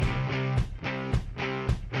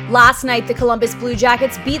Last night, the Columbus Blue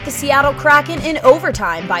Jackets beat the Seattle Kraken in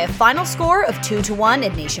overtime by a final score of 2-1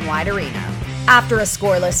 at Nationwide Arena. After a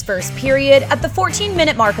scoreless first period, at the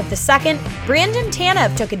 14-minute mark of the second, Brandon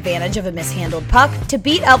Tanev took advantage of a mishandled puck to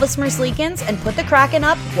beat Elvis Merzlikins and put the Kraken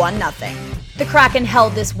up 1-0. The Kraken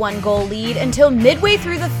held this one-goal lead until midway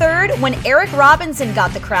through the third when Eric Robinson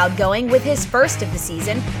got the crowd going with his first of the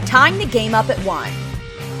season, tying the game up at 1.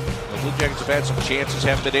 The Blue Jackets have had some chances,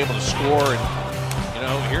 haven't been able to score,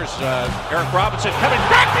 and here's Eric Robinson coming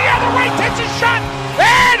back the other way, takes a shot,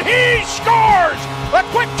 and he scores! A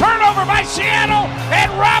quick turnover by Seattle,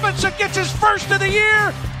 and Robinson gets his first of the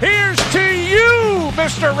year. Here's to you,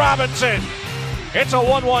 Mr. Robinson. It's a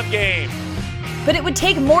 1-1 game. But it would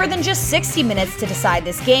take more than just 60 minutes to decide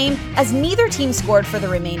this game, as neither team scored for the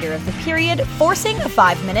remainder of the period, forcing a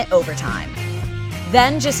 5-minute overtime.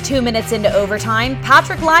 Then, just 2 minutes into overtime,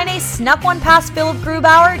 Patrik Laine snuck one past Philip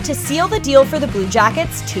Grubauer to seal the deal for the Blue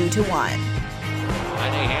Jackets 2-1.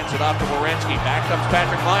 Laine hands it off to Werenski. Back comes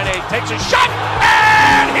Patrik Laine, takes a shot,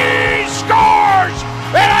 and he scores!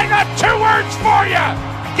 And I got 2 words for you.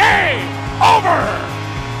 Game over!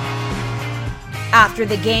 After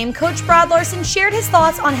the game, Coach Brad Larsen shared his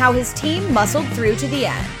thoughts on how his team muscled through to the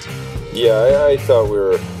end. Yeah, I thought we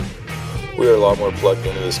were a lot more plugged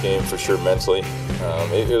into this game for sure mentally.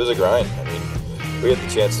 It was a grind. I mean, we had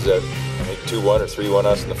the chances at 2-1 or 3-1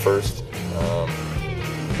 us in the first. I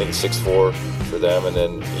think 6-4 for them, and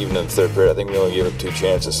then even in the third period, I think we only gave up 2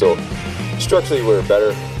 chances. So structurally, we were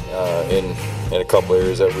better in a couple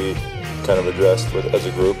areas that we kind of addressed as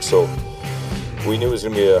a group. So we knew it was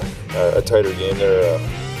going to be a tighter game.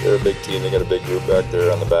 They're a big team. They got a big group back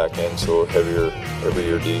there on the back end, so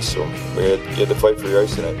heavier D. So you had to fight for your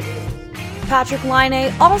ice tonight. Patrik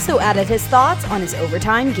Laine also added his thoughts on his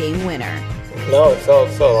overtime game winner. No, it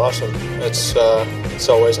felt awesome. It's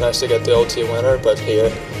always nice to get the OT winner, but here,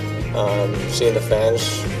 seeing the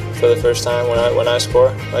fans for the first time when I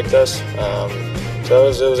score like this, so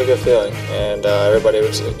it was a good feeling, and everybody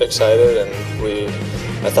was excited, and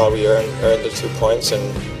I thought we earned the 2 points, and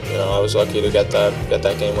I was lucky to get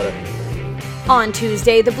that game winner. On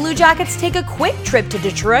Tuesday, the Blue Jackets take a quick trip to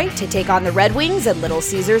Detroit to take on the Red Wings at Little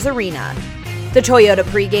Caesars Arena. The Toyota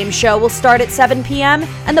pregame show will start at 7 p.m.,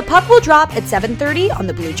 and the puck will drop at 7:30 on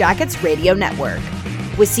the Blue Jackets radio network.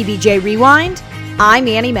 With CBJ Rewind, I'm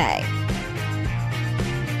Annie Mae.